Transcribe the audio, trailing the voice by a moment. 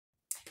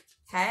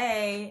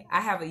Hey, I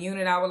have a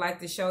unit I would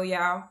like to show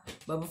y'all.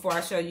 But before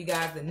I show you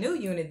guys the new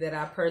unit that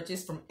I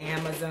purchased from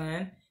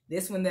Amazon,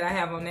 this one that I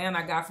have on now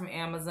I got from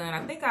Amazon.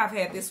 I think I've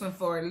had this one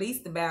for at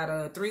least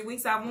about 3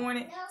 weeks. I've worn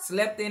it,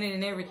 slept in it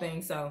and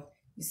everything. So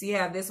you see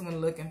how this one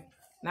looking.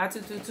 Not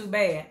too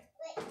bad.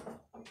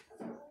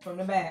 From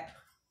the back.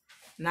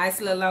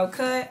 Nice little low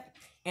cut.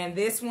 And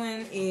this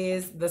one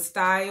is the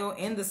style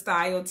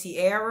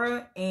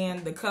Tiara,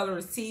 and the color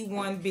is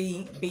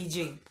T1B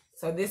BG.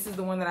 So this is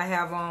the one that I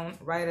have on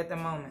right at the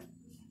moment.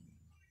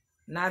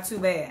 Not too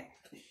bad.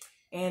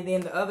 And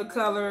then the other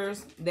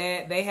colors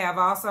that they have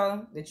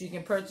also that you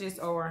can purchase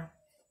are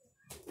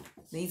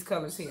these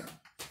colors here.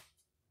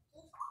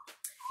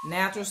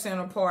 Natural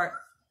center part.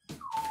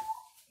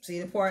 See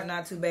the part?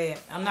 Not too bad.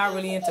 I'm not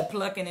really into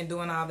plucking and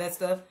doing all that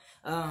stuff.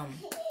 I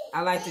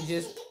like to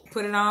just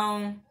put it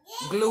on,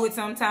 glue it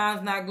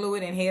sometimes, not glue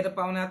it, and head up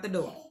on out the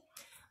door.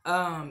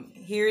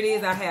 Here it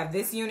is. I have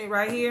this unit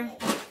right here.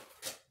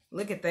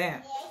 Look at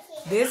that.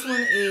 This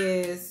one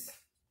is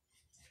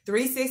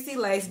 360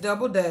 lace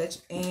double Dutch,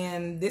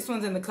 and this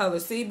one's in the color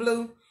sea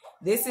blue.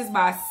 This is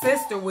by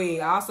Sister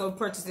Wig. I also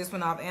purchased this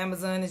one off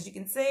Amazon, as you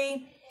can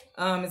see.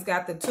 It's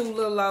got the two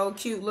little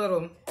cute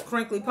little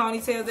crinkly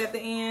ponytails at the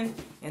end,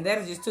 and that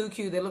is just too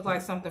cute. They look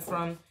like something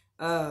from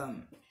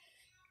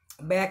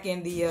back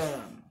in the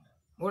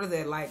what is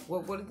that, like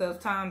what are those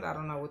times? I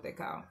don't know what they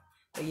call,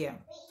 but yeah,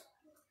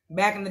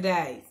 back in the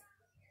days.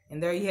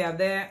 And there you have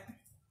that.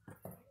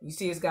 You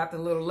see it's got the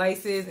little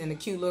laces and the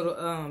cute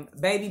little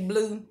baby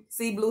blue,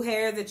 sea blue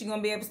hairs that you're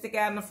going to be able to stick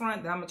out in the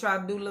front that I'm going to try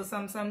to do a little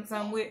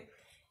something with.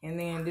 And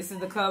then this is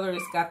the color.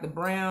 It's got the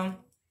brown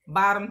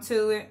bottom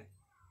to it.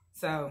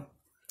 So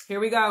here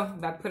we go.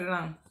 About to put it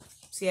on.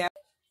 See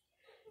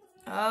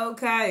how?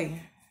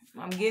 Okay.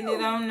 I'm getting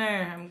it on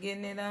there. I'm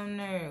getting it on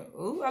there.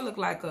 Ooh, I look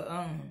like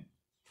a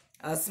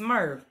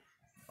Smurf.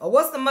 Or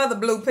what's the mother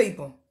blue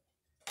people?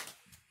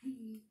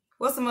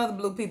 What's the mother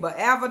blue people?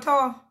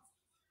 Avatar?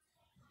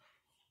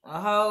 A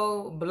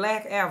whole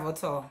black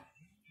avatar.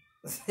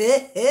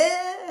 Ooh,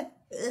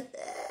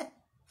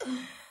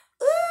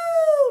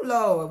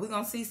 Lord, we're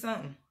gonna see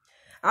something.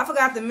 I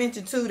forgot to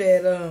mention too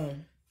that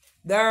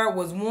there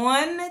was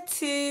 1,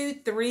 2,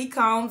 3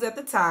 combs at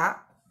the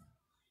top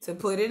to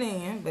put it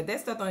in, but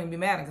that stuff don't even be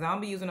matter because I don't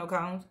be using no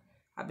combs.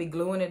 I be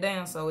gluing it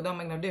down, so it don't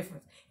make no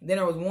difference. And then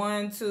there was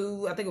 1,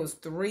 2, I think it was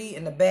 3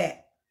 in the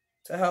back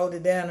to hold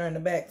it down there in the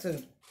back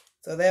too.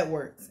 So that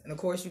works. And of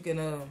course you can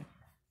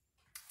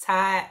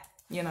tie it.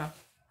 You know,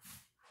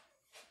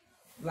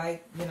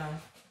 like, you know,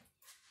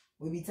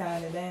 we be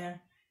tying it down.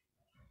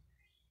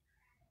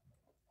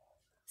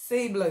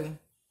 Sea blue.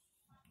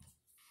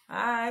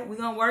 Alright, we're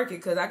going to work it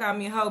because I got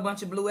me a whole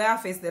bunch of blue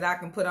outfits that I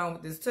can put on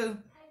with this too.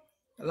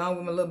 Along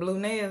with my little blue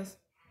nails.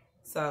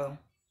 So,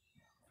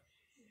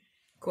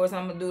 of course,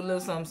 I'm going to do a little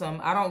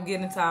something. I don't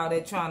get into all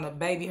that trying to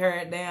baby hair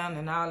it down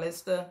and all that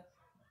stuff.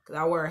 Because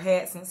I wear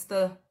hats and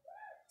stuff.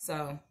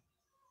 So,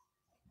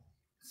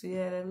 see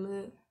how that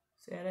look?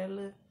 See how that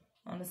look?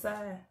 On the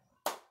side.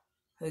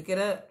 Hook it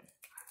up.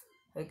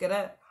 Hook it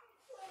up.